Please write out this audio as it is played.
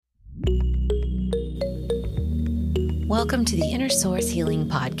Welcome to the Inner Source Healing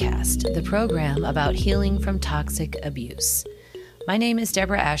Podcast, the program about healing from toxic abuse. My name is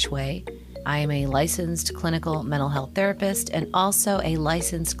Deborah Ashway. I am a licensed clinical mental health therapist and also a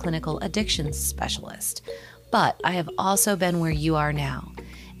licensed clinical addictions specialist. But I have also been where you are now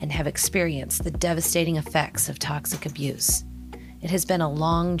and have experienced the devastating effects of toxic abuse. It has been a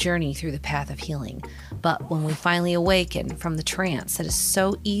long journey through the path of healing, but when we finally awaken from the trance that is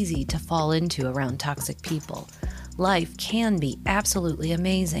so easy to fall into around toxic people, life can be absolutely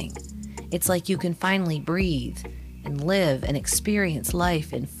amazing. It's like you can finally breathe and live and experience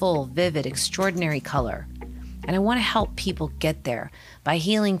life in full, vivid, extraordinary color. And I want to help people get there by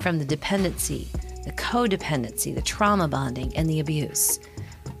healing from the dependency, the codependency, the trauma bonding, and the abuse.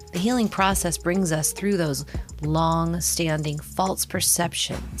 The healing process brings us through those long-standing false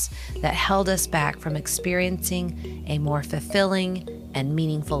perceptions that held us back from experiencing a more fulfilling and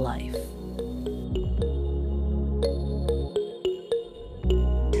meaningful life.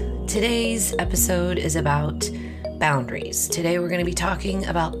 Today's episode is about boundaries. Today we're going to be talking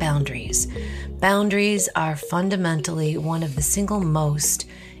about boundaries. Boundaries are fundamentally one of the single most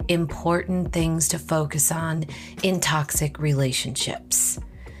important things to focus on in toxic relationships.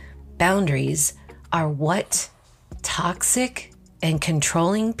 Boundaries are what toxic and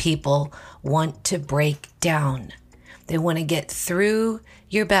controlling people want to break down. They want to get through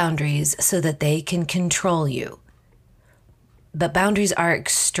your boundaries so that they can control you. But boundaries are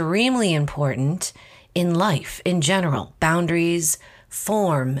extremely important in life in general. Boundaries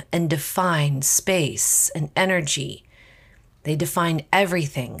form and define space and energy. They define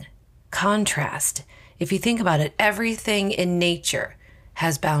everything. Contrast. If you think about it, everything in nature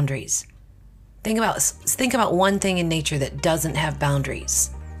has boundaries. Think about one thing in nature that doesn't have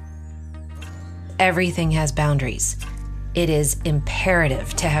boundaries. Everything has boundaries. It is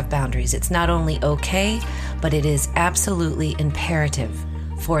imperative to have boundaries. It's not only okay, but it is absolutely imperative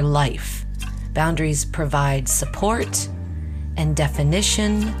for life. Boundaries provide support and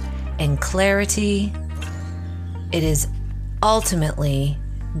definition and clarity. It is ultimately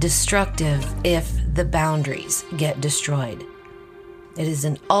destructive if the boundaries get destroyed. It is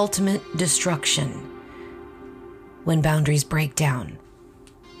an ultimate destruction when boundaries break down.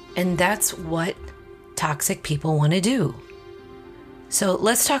 And that's what toxic people want to do. So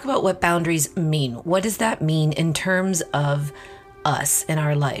let's talk about what boundaries mean. What does that mean in terms of us in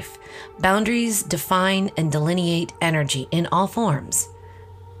our life? Boundaries define and delineate energy in all forms.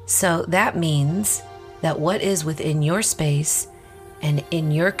 So that means that what is within your space and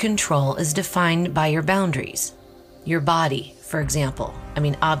in your control is defined by your boundaries. Your body, for example.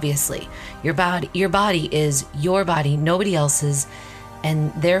 Obviously, your body is your body, nobody else's,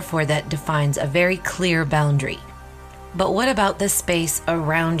 and therefore that defines a very clear boundary. But what about the space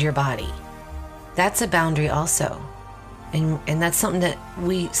around your body? That's a boundary also. And that's something that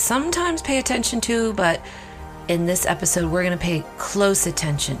we sometimes pay attention to, but in this episode, we're going to pay close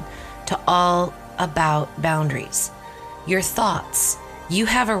attention to all about boundaries. Your thoughts. You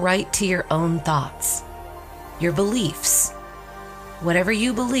have a right to your own thoughts. Your beliefs. Whatever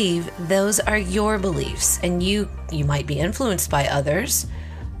you believe, those are your beliefs. And you might be influenced by others.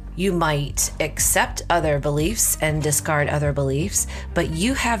 You might accept other beliefs and discard other beliefs, but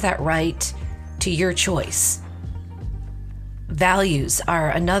you have that right to your choice. Values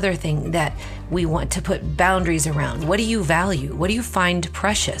are another thing that we want to put boundaries around. What do you value? What do you find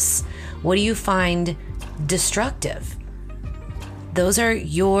precious? What do you find destructive? Those are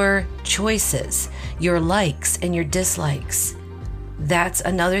your choices, your likes and your dislikes. That's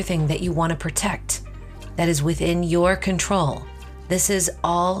another thing that you want to protect. That is within your control. This is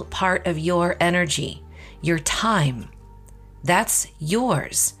all part of your energy, your time. That's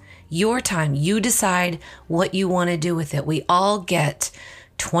yours. Your time. You decide what you want to do with it. We all get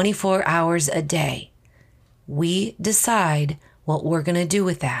 24 hours a day. We decide what we're going to do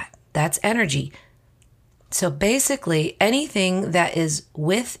with that. That's energy. So basically, anything that is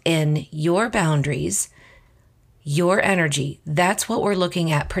within your boundaries, your energy, that's what we're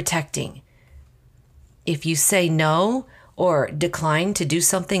looking at protecting. If you say no or decline to do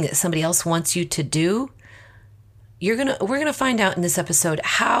something that somebody else wants you to do, we're going to find out in this episode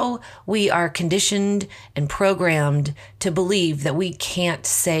how we are conditioned and programmed to believe that we can't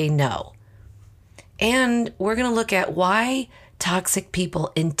say no. And we're going to look at why toxic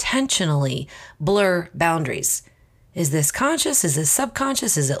people intentionally blur boundaries. Is this conscious? Is this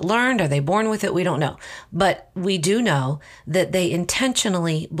subconscious? Is it learned? Are they born with it? We don't know. But we do know that they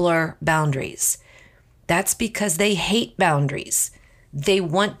intentionally blur boundaries. That's because they hate boundaries. They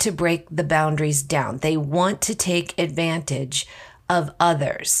want to break the boundaries down. They want to take advantage of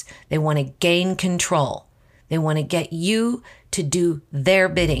others. They want to gain control. They want to get you to do their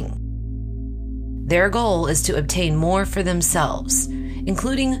bidding. Their goal is to obtain more for themselves,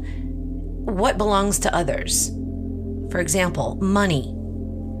 including what belongs to others. For example, money.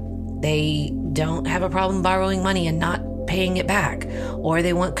 They don't have a problem borrowing money and not paying it back, or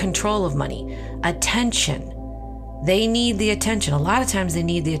they want control of money. Attention. They need the attention. A lot of times they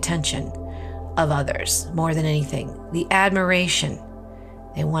need the attention of others more than anything. The admiration.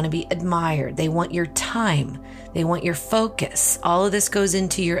 They want to be admired. They want your time. They want your focus. All of this goes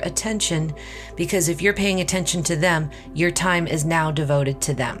into your attention, because if you're paying attention to them, your time is now devoted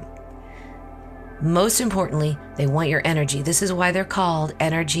to them. Most importantly, they want your energy. This is why they're called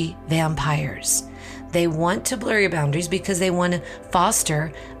energy vampires. They want to blur your boundaries because they want to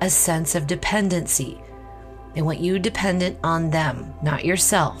foster a sense of dependency. They want you dependent on them, not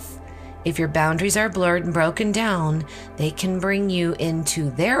yourself. If your boundaries are blurred and broken down, they can bring you into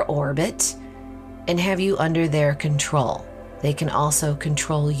their orbit and have you under their control. They can also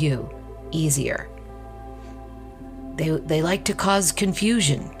control you easier. They like to cause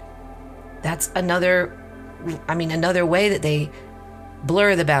confusion. That's another way that they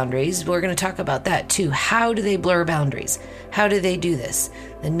blur the boundaries. We're going to talk about that too. How do they blur boundaries? How do they do this?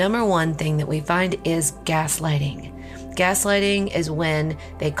 The number one thing that we find is gaslighting. Gaslighting is when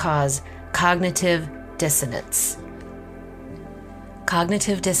they cause cognitive dissonance.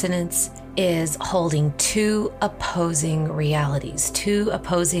 Cognitive dissonance is holding two opposing realities, two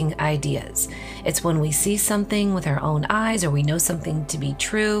opposing ideas. It's when we see something with our own eyes, or we know something to be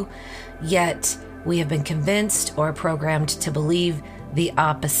true, yet we have been convinced or programmed to believe the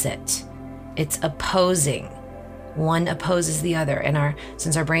opposite. It's opposing. One opposes the other. And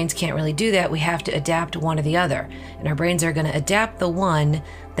since our brains can't really do that, we have to adapt one or the other. And our brains are going to adapt the one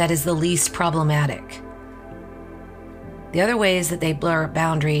that is the least problematic. The other ways that they blur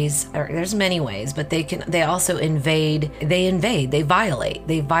boundaries, there's many ways, but they also invade, they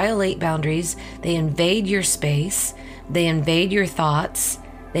violate boundaries, they invade your space, they invade your thoughts,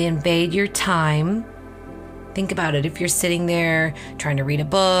 they invade your time. Think about it. If you're sitting there trying to read a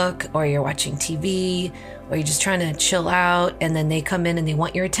book, or you're watching TV, or you're just trying to chill out, and then they come in and they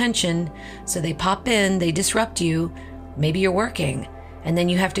want your attention, so they pop in, they disrupt you. Maybe you're working, and then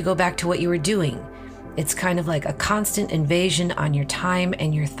you have to go back to what you were doing. It's kind of like a constant invasion on your time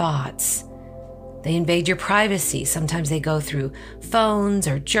and your thoughts. They invade your privacy. Sometimes they go through phones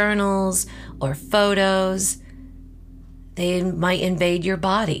or journals or photos. They might invade your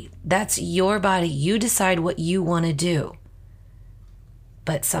body. That's your body. You decide what you want to do.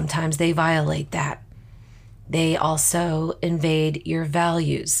 But sometimes they violate that. They also invade your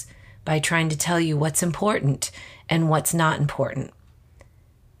values by trying to tell you what's important and what's not important.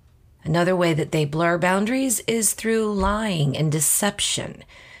 Another way that they blur boundaries is through lying and deception.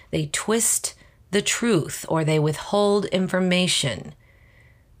 They twist the truth, or they withhold information.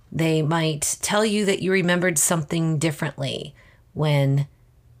 They might tell you that you remembered something differently, when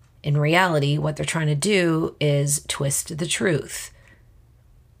in reality, what they're trying to do is twist the truth.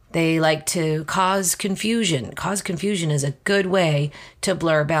 They like to cause confusion. Cause confusion is a good way to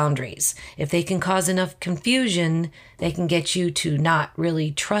blur boundaries. If they can cause enough confusion, they can get you to not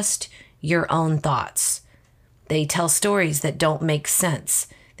really trust your own thoughts. They tell stories that don't make sense.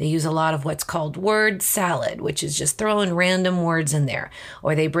 They use a lot of what's called word salad, which is just throwing random words in there.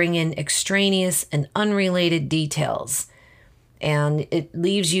 Or they bring in extraneous and unrelated details. And it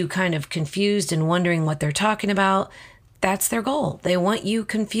leaves you kind of confused and wondering what they're talking about. That's their goal. They want you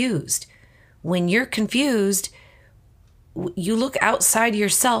confused. When you're confused, you look outside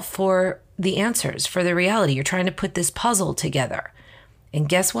yourself for the answers, for the reality. You're trying to put this puzzle together. And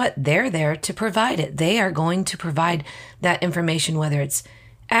guess what? They're there to provide it. They are going to provide that information, whether it's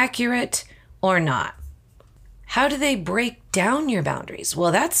accurate or not. How do they break down your boundaries?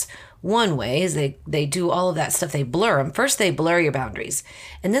 Well, that's one way, is they do all of that stuff. They blur them. First, they blur your boundaries,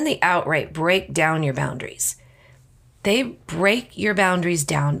 and then they outright break down your boundaries. They break your boundaries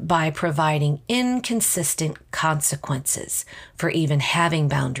down by providing inconsistent consequences for even having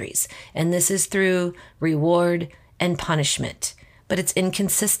boundaries. And this is through reward and punishment. But it's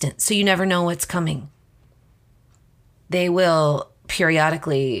inconsistent, so you never know what's coming. They will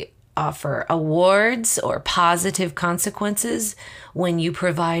periodically offer awards or positive consequences when you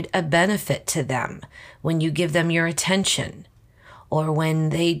provide a benefit to them, when you give them your attention, or when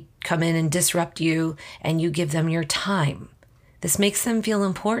they come in and disrupt you and you give them your time. This makes them feel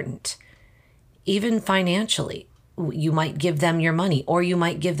important. Even financially, you might give them your money, or you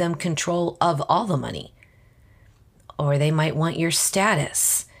might give them control of all the money. Or they might want your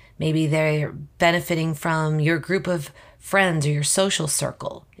status. Maybe they're benefiting from your group of friends or your social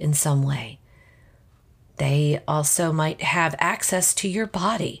circle in some way. They also might have access to your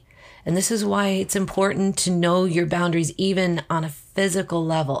body. And this is why it's important to know your boundaries, even on a physical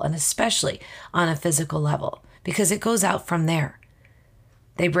level, and especially on a physical level, because it goes out from there.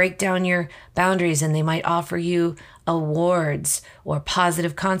 They break down your boundaries and they might offer you awards or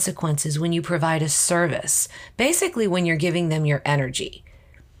positive consequences when you provide a service. Basically, when you're giving them your energy.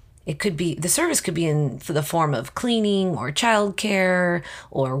 It could be, the service could be in the form of cleaning or childcare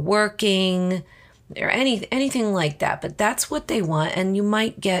or working or anything like that. But that's what they want, and you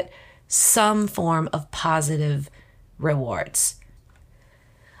might get some form of positive rewards.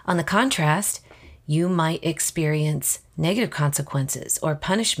 On the contrast, you might experience negative consequences or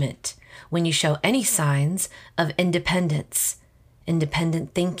punishment when you show any signs of independence,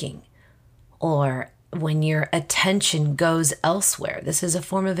 independent thinking, or when your attention goes elsewhere. This is a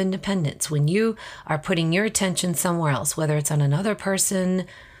form of independence. When you are putting your attention somewhere else, whether it's on another person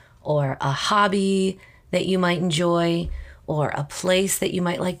or a hobby that you might enjoy or a place that you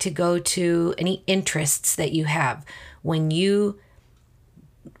might like to go to, any interests that you have. When you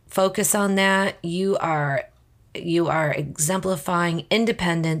focus on that, you are exemplifying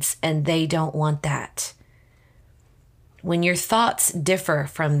independence, and they don't want that. When your thoughts differ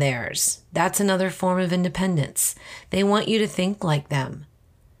from theirs, that's another form of independence. They want you to think like them.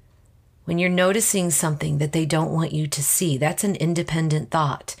 When you're noticing something that they don't want you to see, that's an independent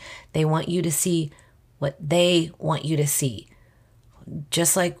thought. They want you to see what they want you to see.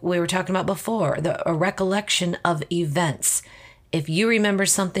 Just like we were talking about before, a recollection of events. If you remember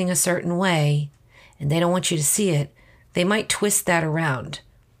something a certain way and they don't want you to see it, they might twist that around.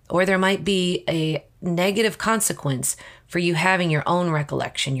 Or there might be a negative consequence for you having your own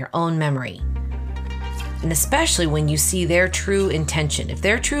recollection, your own memory. And especially when you see their true intention. If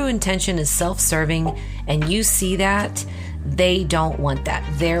their true intention is self-serving and you see that, they don't want that.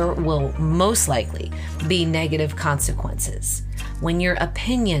 There will most likely be negative consequences. When your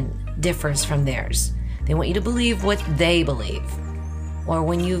opinion differs from theirs, they want you to believe what they believe. Or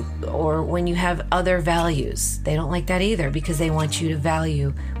when you have other values, they don't like that either, because they want you to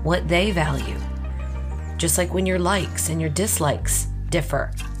value what they value. Just like when your likes and your dislikes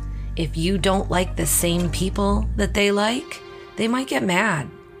differ. If you don't like the same people that they like, they might get mad.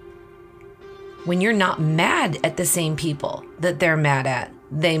 When you're not mad at the same people that they're mad at,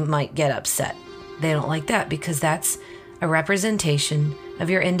 they might get upset. They don't like that, because that's a representation of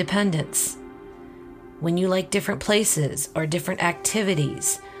your independence. When you like different places or different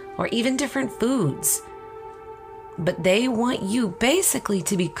activities or even different foods, but they want you basically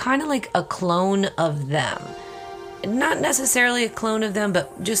to be kind of like a clone of them. Not necessarily a clone of them,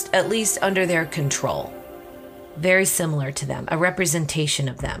 but just at least under their control. Very similar to them, a representation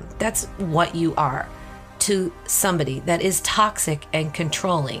of them. That's what you are to somebody that is toxic and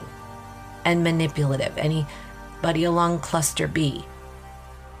controlling and manipulative. Anybody along cluster B.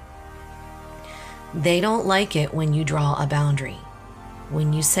 They don't like it when you draw a boundary.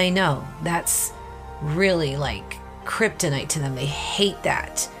 When you say no, that's really like kryptonite to them. They hate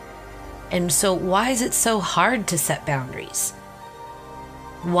that. And so why is it so hard to set boundaries?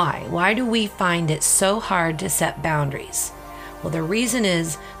 Why? Why do we find it so hard to set boundaries? Well, the reason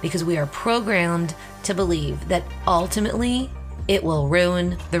is because we are programmed to believe that ultimately it will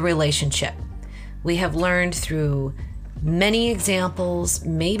ruin the relationship. We have learned through many examples,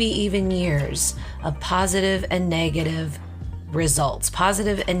 maybe even years, of positive and negative results,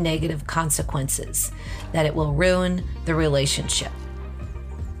 positive and negative consequences, that it will ruin the relationship.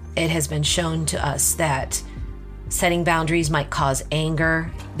 It has been shown to us that setting boundaries might cause anger.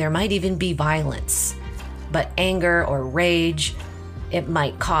 There might even be violence, but anger or rage, it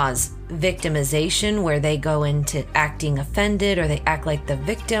might cause victimization, where they go into acting offended or they act like the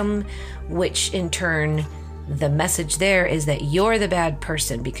victim, which in turn, the message there is that you're the bad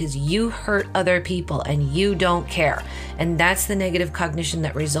person because you hurt other people and you don't care. And that's the negative cognition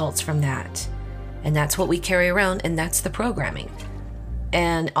that results from that. And that's what we carry around, and that's the programming.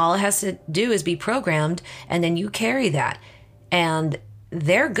 And all it has to do is be programmed, and then you carry that. And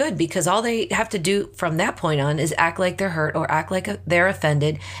they're good because all they have to do from that point on is act like they're hurt or act like they're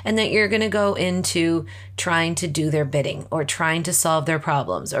offended, and that you're going to go into trying to do their bidding or trying to solve their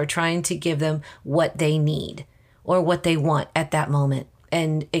problems or trying to give them what they need or what they want at that moment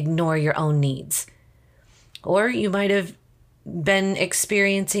and ignore your own needs. Or you might have been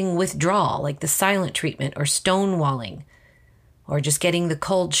experiencing withdrawal, like the silent treatment or stonewalling, or just getting the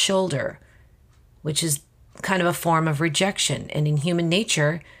cold shoulder, which is kind of a form of rejection. And in human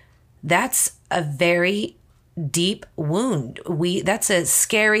nature, that's a very deep wound. That's a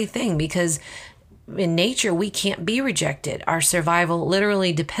scary thing, because in nature, we can't be rejected. Our survival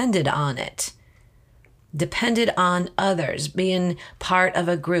literally depended on it. depended on others, being part of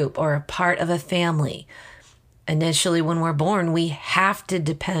a group or a part of a family. Initially, when we're born, we have to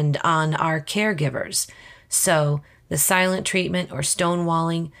depend on our caregivers. So the silent treatment or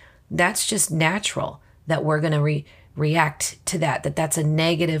stonewalling, that's just natural that we're going to react to that's a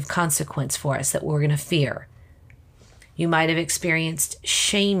negative consequence for us that we're going to fear. You might have experienced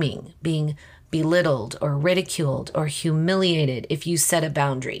shaming, being belittled or ridiculed or humiliated if you set a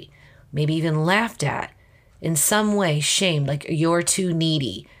boundary, maybe even laughed at, in some way shamed, like you're too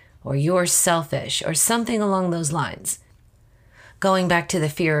needy or you're selfish or something along those lines. Going back to the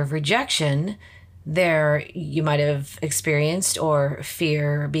fear of rejection, there you might have experienced or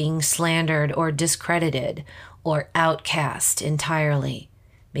fear being slandered or discredited or outcast entirely,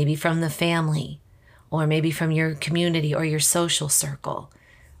 maybe from the family or maybe from your community or your social circle.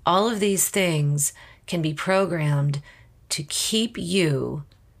 All of these things can be programmed to keep you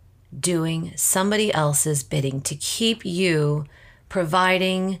doing somebody else's bidding, to keep you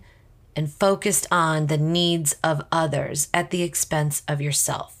providing and focused on the needs of others at the expense of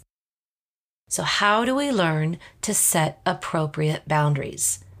yourself. So how do we learn to set appropriate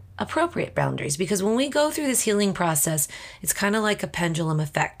boundaries? Appropriate boundaries, because when we go through this healing process, it's kind of like a pendulum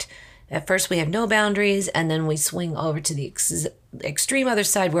effect. At first we have no boundaries, and then we swing over to the extreme other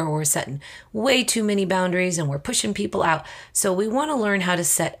side where we're setting way too many boundaries and we're pushing people out. So we want to learn how to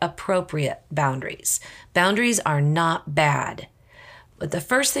set appropriate boundaries. Boundaries are not bad. But the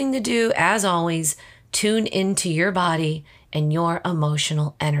first thing to do, as always, tune into your body and your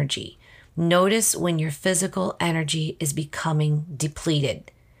emotional energy. Notice when your physical energy is becoming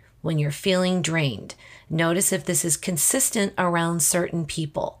depleted, when you're feeling drained. Notice if this is consistent around certain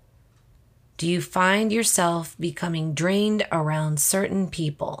people. Do you find yourself becoming drained around certain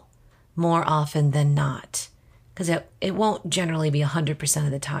people more often than not? Because it won't generally be 100%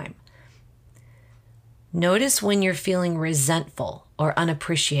 of the time. Notice when you're feeling resentful or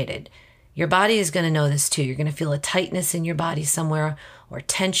unappreciated. Your body is going to know this too. You're going to feel a tightness in your body somewhere or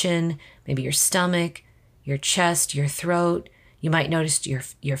tension, maybe your stomach, your chest, your throat. You might notice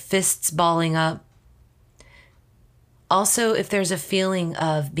your fists balling up. Also, if there's a feeling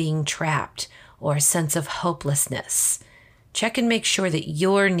of being trapped or a sense of hopelessness, check and make sure that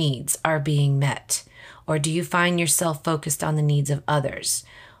your needs are being met. Or do you find yourself focused on the needs of others?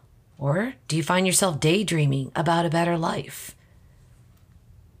 Or do you find yourself daydreaming about a better life?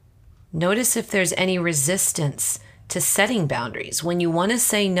 Notice if there's any resistance to setting boundaries. When you want to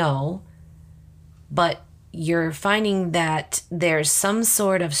say no, but you're finding that there's some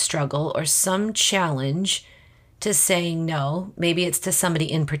sort of struggle or some challenge to saying no. Maybe it's to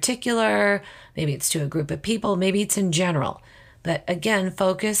somebody in particular, maybe it's to a group of people, maybe it's in general. But again,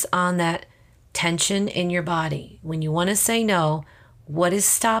 focus on that tension in your body. When you want to say no, what is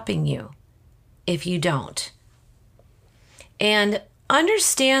stopping you if you don't? And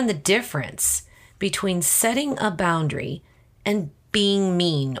understand the difference between setting a boundary and being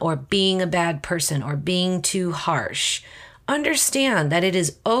mean or being a bad person or being too harsh. Understand that it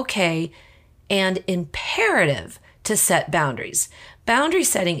is okay and imperative to set boundaries. Boundary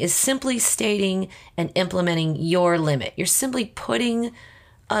setting is simply stating and implementing your limit. You're simply putting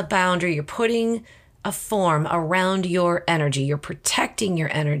a boundary, you're putting a form around your energy. You're protecting your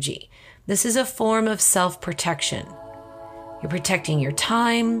energy. This is a form of self-protection. You're protecting your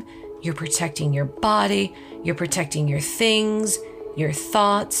time, you're protecting your body, you're protecting your things, your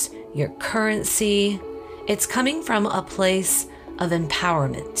thoughts, your currency. It's coming from a place of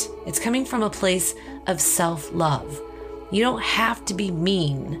empowerment. It's coming from a place of self-love. You don't have to be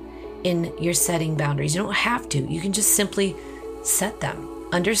mean in your setting boundaries. You don't have to. You can just simply set them.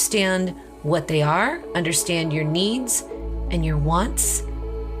 Understand what they are, understand your needs and your wants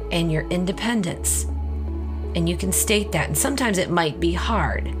and your independence. And you can state that. And sometimes it might be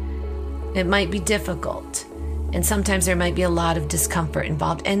hard. It might be difficult. And sometimes there might be a lot of discomfort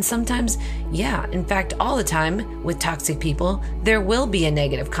involved. And sometimes, yeah, in fact, all the time with toxic people, there will be a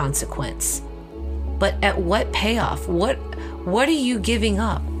negative consequence. But at what payoff? What are you giving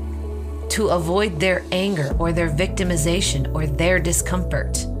up to avoid their anger or their victimization or their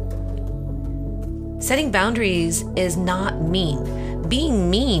discomfort? Setting boundaries is not mean. Being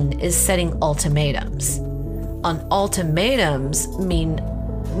mean is setting ultimatums. Ultimatums mean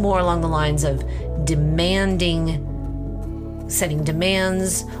more along the lines of setting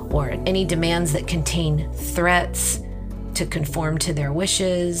demands or any demands that contain threats to conform to their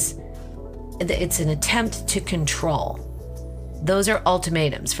wishes. It's an attempt to control. Those are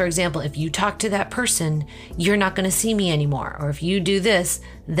ultimatums. For example, if you talk to that person, you're not going to see me anymore. Or if you do this,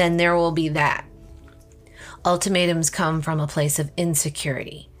 then there will be that. Ultimatums come from a place of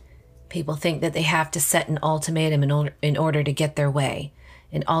insecurity. People think that they have to set an ultimatum in order to get their way.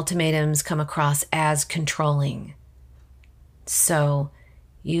 And ultimatums come across as controlling. So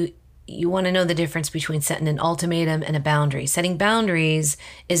you want to know the difference between setting an ultimatum and a boundary. Setting boundaries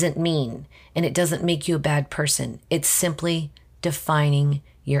isn't mean, and it doesn't make you a bad person. It's simply defining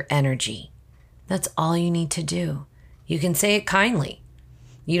your energy. That's all you need to do. You can say it kindly.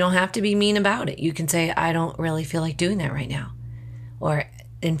 You don't have to be mean about it. You can say, I don't really feel like doing that right now. Or,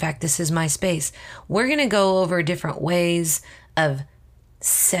 in fact, this is my space. We're going to go over different ways of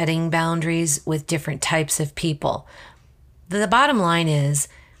setting boundaries with different types of people. The bottom line is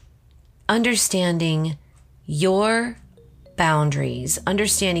understanding your boundaries,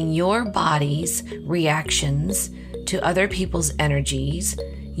 understanding your body's reactions to other people's energies,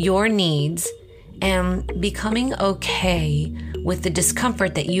 your needs, and becoming okay with the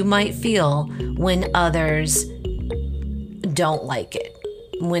discomfort that you might feel when others don't like it,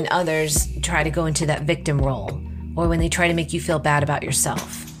 when others try to go into that victim role, or when they try to make you feel bad about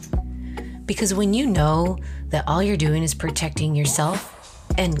yourself. Because when you know that all you're doing is protecting yourself,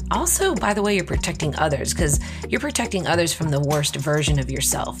 and also, by the way, you're protecting others, because you're protecting others from the worst version of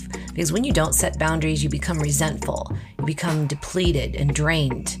yourself. Because when you don't set boundaries, you become resentful, you become depleted and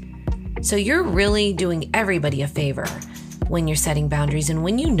drained. So you're really doing everybody a favor when you're setting boundaries. And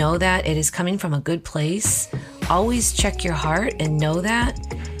when you know that it is coming from a good place, always check your heart and know that,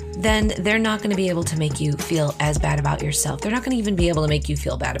 then they're not going to be able to make you feel as bad about yourself. They're not going to even be able to make you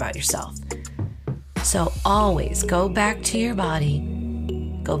feel bad about yourself. So always go back to your body,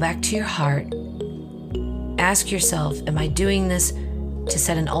 go back to your heart. Ask yourself, am I doing this to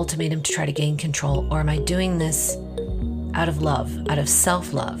set an ultimatum to try to gain control? Or am I doing this out of love, out of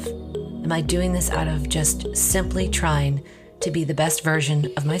self-love? Am I doing this out of just simply trying to be the best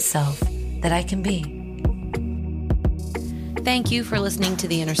version of myself that I can be? Thank you for listening to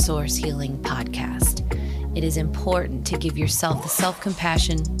the Inner Source Healing Podcast. It is important to give yourself the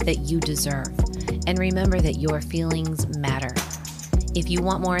self-compassion that you deserve. And remember that your feelings matter. If you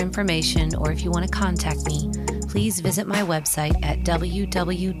want more information or if you want to contact me, please visit my website at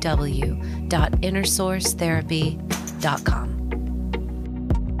www.innersourcetherapy.com.